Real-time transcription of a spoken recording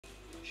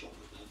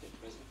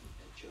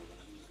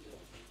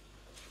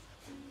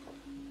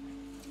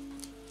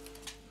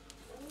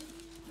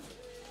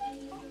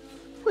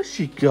Where's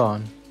she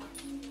gone?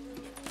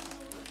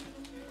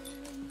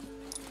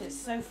 It's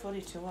so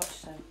funny to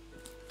watch them.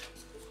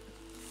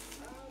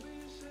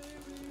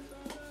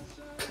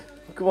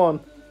 Go on.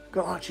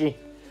 Go on, Archie.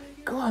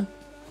 Go on.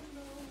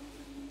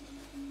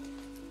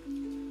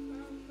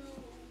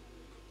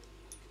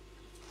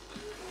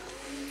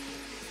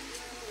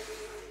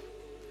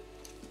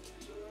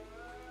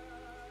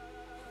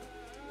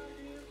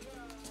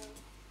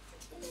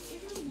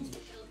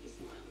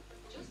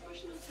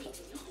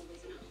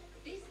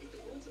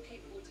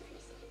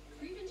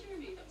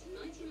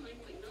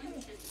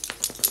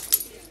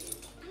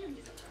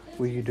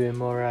 What are you doing,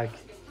 Morag?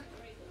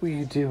 What are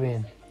you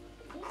doing?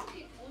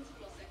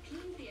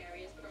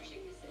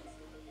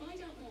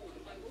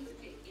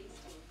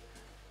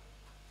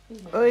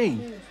 Oi!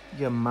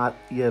 You mad,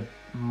 you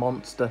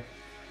monster.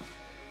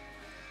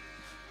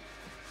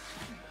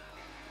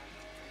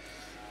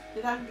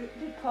 Did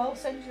Paul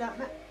send you that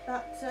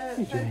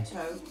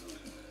photo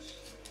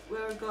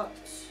where I got?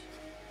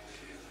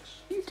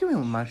 What are you doing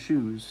with my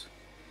shoes?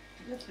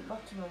 Look at the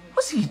bottom of it.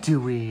 What's he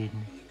doing?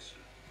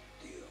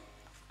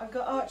 I've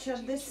got Archie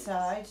on this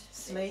side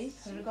sleeve,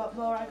 and I've got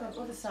more. I got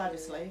the other side of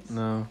sleeve.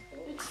 No.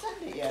 Did you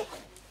send it yet?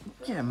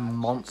 You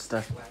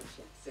monster.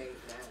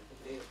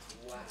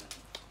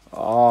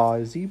 Oh,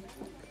 is he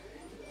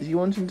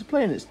wanting to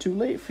play and it's too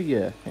late for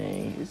you?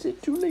 Hey, is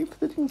it too late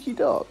for the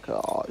DingiDog?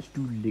 Oh, it's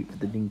too late for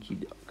the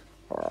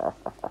DingiDog.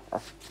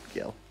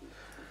 Kill.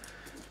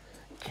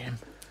 Get him.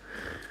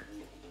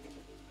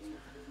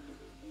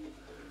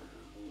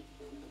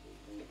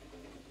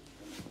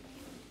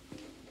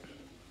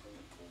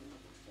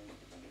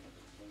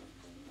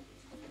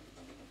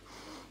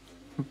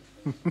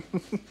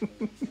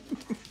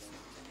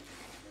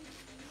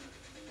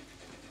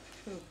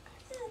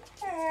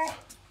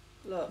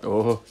 Look.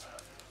 Oh.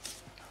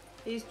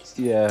 He's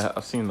Yeah,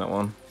 I've seen that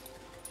one.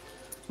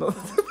 Not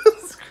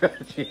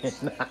scratching.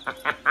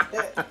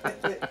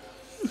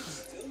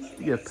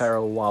 You pair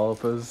of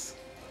wallopers.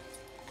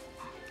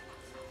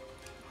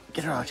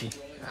 Get her, Archie.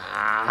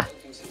 Ah.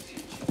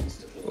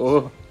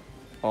 Oh.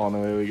 Oh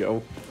no, here we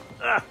go.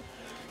 Ah.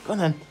 Go on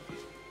then.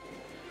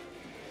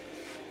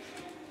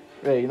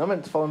 Right, you're not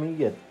meant to follow me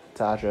yet,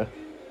 Tasha.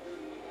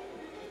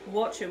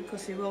 watch him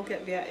because he will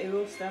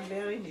stand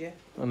behind you.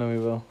 I know he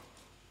will.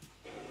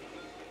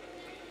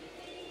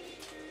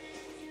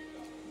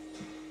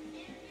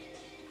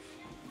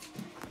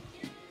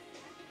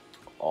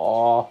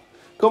 Oh,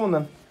 come on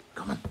then.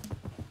 Come on.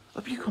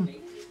 Up you come.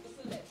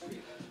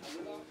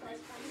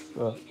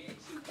 What?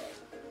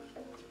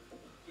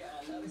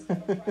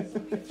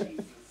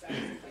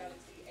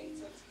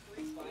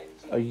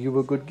 Are you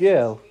a good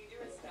girl?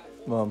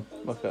 Mum,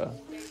 look at her.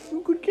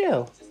 You a good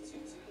girl?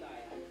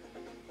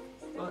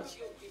 Watch.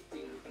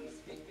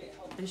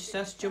 And she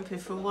starts jumping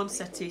from one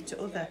settee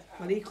to other.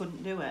 Well, he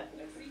couldn't do it,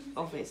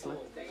 obviously.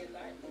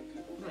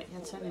 Right,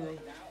 yes, anyway.